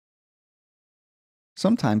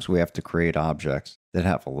Sometimes we have to create objects that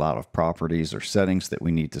have a lot of properties or settings that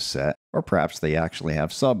we need to set, or perhaps they actually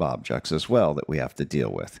have sub-objects as well that we have to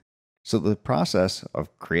deal with. So the process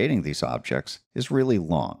of creating these objects is really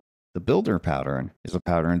long. The builder pattern is a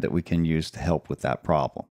pattern that we can use to help with that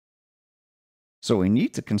problem. So we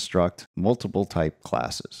need to construct multiple type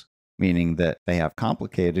classes, meaning that they have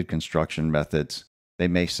complicated construction methods, they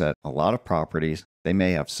may set a lot of properties, they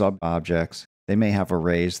may have sub-objects, they may have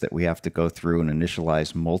arrays that we have to go through and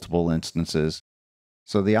initialize multiple instances.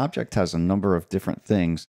 So the object has a number of different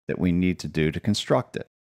things that we need to do to construct it.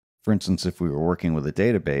 For instance, if we were working with a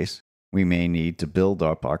database, we may need to build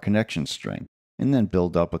up our connection string, and then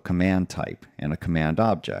build up a command type and a command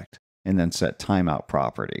object, and then set timeout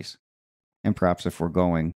properties. And perhaps if we're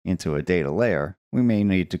going into a data layer, we may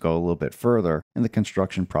need to go a little bit further, and the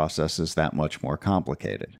construction process is that much more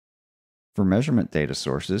complicated. For measurement data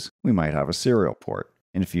sources, we might have a serial port.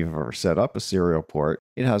 And if you've ever set up a serial port,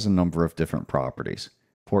 it has a number of different properties.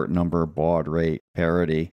 Port number, baud rate,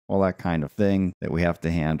 parity, all that kind of thing that we have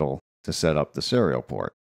to handle to set up the serial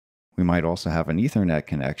port. We might also have an Ethernet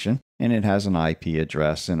connection, and it has an IP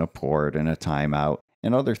address and a port and a timeout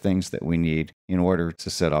and other things that we need in order to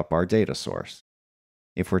set up our data source.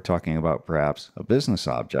 If we're talking about perhaps a business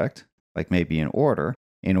object, like maybe an order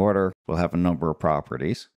will have a number of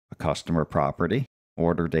properties, a customer property,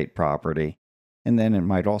 order date property, and then it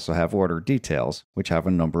might also have order details, which have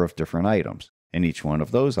a number of different items, and each one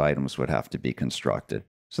of those items would have to be constructed.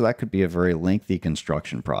 So that could be a very lengthy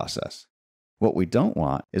construction process. What we don't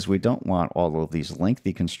want is we don't want all of these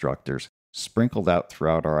lengthy constructors sprinkled out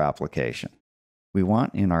throughout our application. We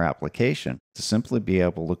want in our application to simply be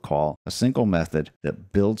able to call a single method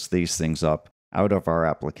that builds these things up out of our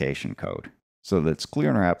application code, so that it's clear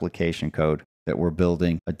in our application code that we're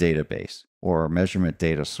building a database or a measurement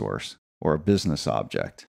data source or a business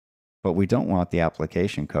object. But we don't want the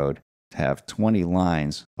application code to have 20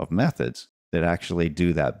 lines of methods that actually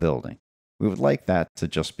do that building. We would like that to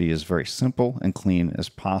just be as very simple and clean as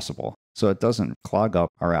possible, so it doesn't clog up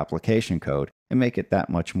our application code and make it that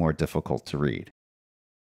much more difficult to read.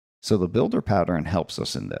 So the builder pattern helps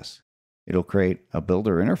us in this. It'll create a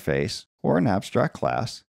builder interface or an abstract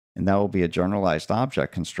class, and that will be a generalized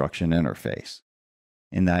object construction interface.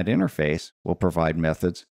 In that interface, we'll provide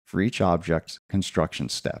methods for each object's construction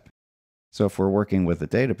step. So if we're working with a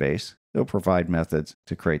database, it'll provide methods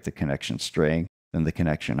to create the connection string, then the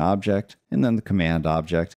connection object, and then the command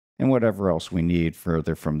object, and whatever else we need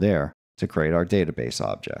further from there to create our database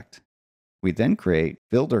object. We then create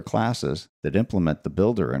builder classes that implement the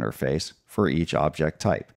builder interface for each object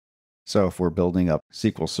type. So if we're building up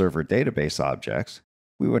SQL Server database objects,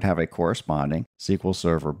 we would have a corresponding SQL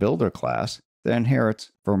Server builder class that inherits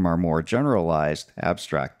from our more generalized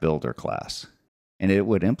abstract builder class. And it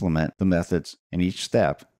would implement the methods in each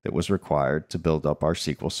step that was required to build up our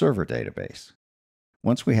SQL Server database.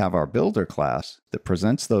 Once we have our builder class that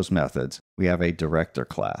presents those methods, we have a director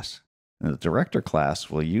class. And the director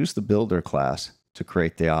class will use the builder class to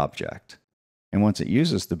create the object. And once it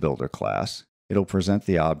uses the builder class, it'll present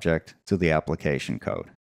the object to the application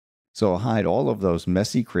code. So it'll hide all of those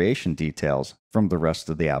messy creation details from the rest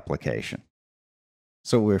of the application.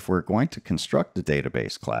 So if we're going to construct a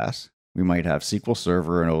database class, we might have SQL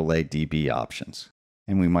Server and OLEDDB options.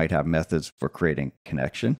 And we might have methods for creating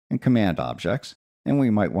connection and command objects. And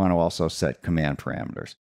we might want to also set command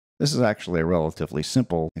parameters. This is actually a relatively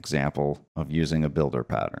simple example of using a builder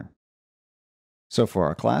pattern. So for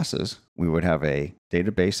our classes, we would have a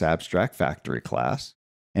database abstract factory class.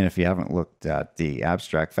 And if you haven't looked at the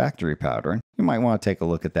abstract factory pattern, you might want to take a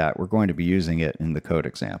look at that. We're going to be using it in the code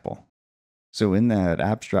example. So in that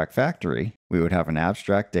abstract factory, we would have an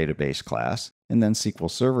abstract database class, and then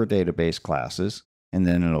SQL Server database classes, and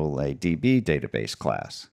then an OLEDDB database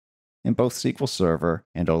class. And both SQL Server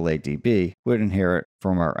and OLEDDB would inherit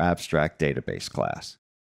from our abstract database class.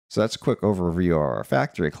 So that's a quick overview of our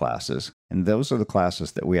factory classes, and those are the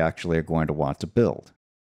classes that we actually are going to want to build.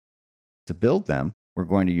 To build them, we're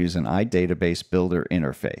going to use an iDatabase Builder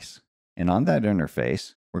interface. And on that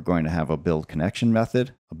interface, we're going to have a build connection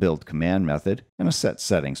method, a build command method, and a set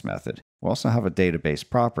settings method. We'll also have a database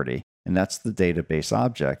property, and that's the database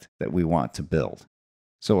object that we want to build.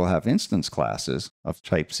 So we'll have instance classes of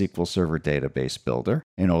type SQL Server Database Builder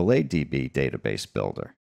and OLEDDB Database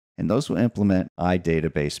Builder. And those will implement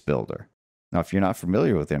iDatabase Builder. Now, if you're not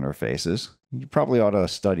familiar with interfaces, you probably ought to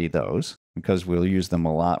study those because we'll use them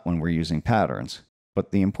a lot when we're using patterns.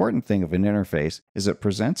 But the important thing of an interface is it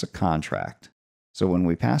presents a contract. So when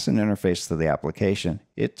we pass an interface to the application,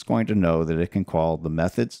 it's going to know that it can call the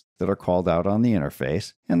methods that are called out on the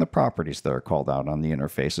interface and the properties that are called out on the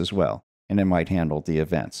interface as well. and it might handle the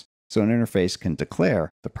events. So an interface can declare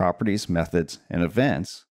the properties, methods, and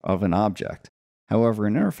events of an object. However,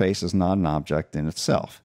 an interface is not an object in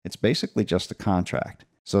itself. It's basically just a contract.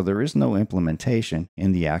 So there is no implementation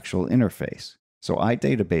in the actual interface. So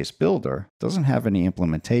iDatabase Builder doesn't have any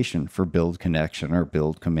implementation for build connection or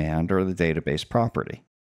build command or the database property.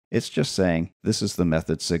 It's just saying, this is the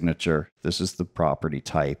method signature, this is the property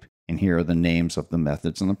type, and here are the names of the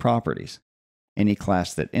methods and the properties. Any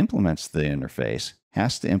class that implements the interface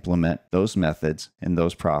has to implement those methods and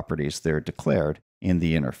those properties that are declared in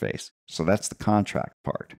the interface. So that's the contract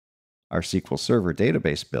part. Our SQL Server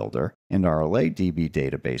Database Builder and our OLEDDB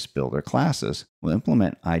Database Builder classes will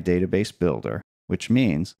implement iDatabase Builder, which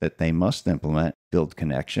means that they must implement build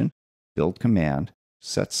connection, build command,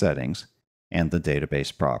 set settings, and the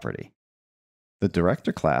database property. The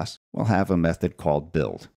director class will have a method called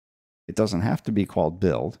build. It doesn't have to be called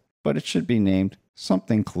build, but it should be named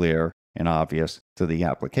something clear and obvious to the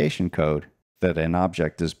application code that an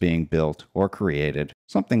object is being built or created,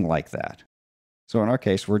 something like that. So in our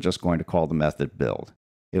case, we're just going to call the method build.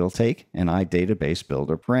 It'll take an iDatabase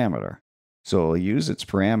Builder parameter. So it'll use its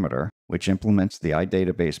parameter, which implements the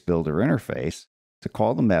iDatabase Builder interface, to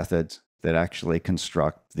call the methods that actually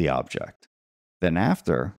construct the object. Then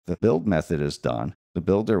after the build method is done, the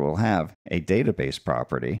builder will have a database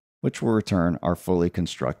property, which will return our fully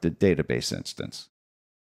constructed database instance.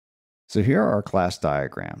 So here are our class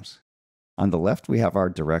diagrams. On the left, we have our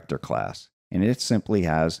director class, and it simply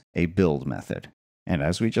has a build method. And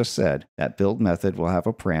as we just said, that build method will have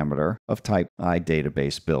a parameter of type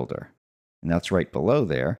iDatabase Builder. And that's right below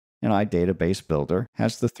there. An iDatabase Builder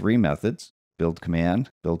has the three methods, build command,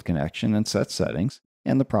 build connection, and set settings,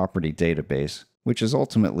 and the property database, which is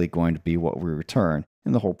ultimately going to be what we return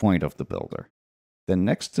in the whole point of the builder. Then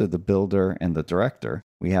next to the builder and the director,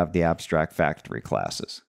 we have the abstract factory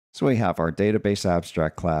classes. So we have our database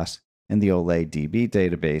abstract class and the OLEDDB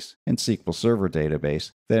database and SQL Server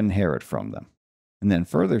database that inherit from them. And then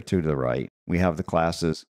further to the right, we have the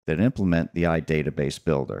classes that implement the iDatabase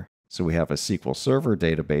Builder. So we have a SQL Server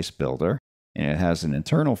database builder, and it has an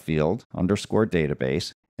internal field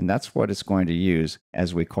 _database, and that's what it's going to use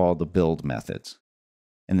as we call the build methods.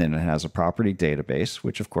 And then it has a property database,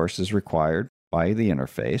 which of course is required by the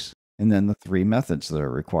interface, and then the three methods that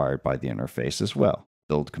are required by the interface as well: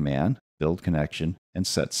 build command, build connection, and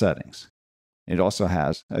set settings. It also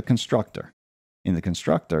has a constructor. In the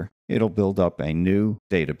constructor, it'll build up a new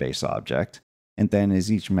database object, and then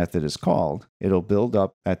as each method is called, it'll build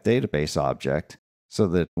up that database object so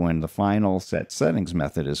that when the final set settings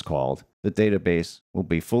method is called, the database will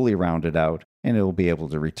be fully rounded out and it will be able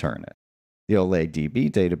to return it. The OLEDDB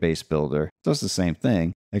database builder does the same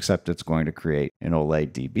thing, except it's going to create an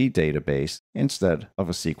OLEDDB database instead of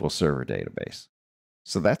a SQL Server database.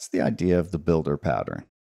 So that's the idea of the builder pattern.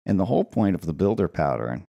 And the whole point of the builder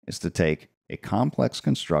pattern is to take a complex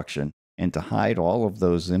construction and to hide all of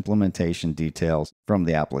those implementation details from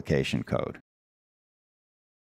the application code.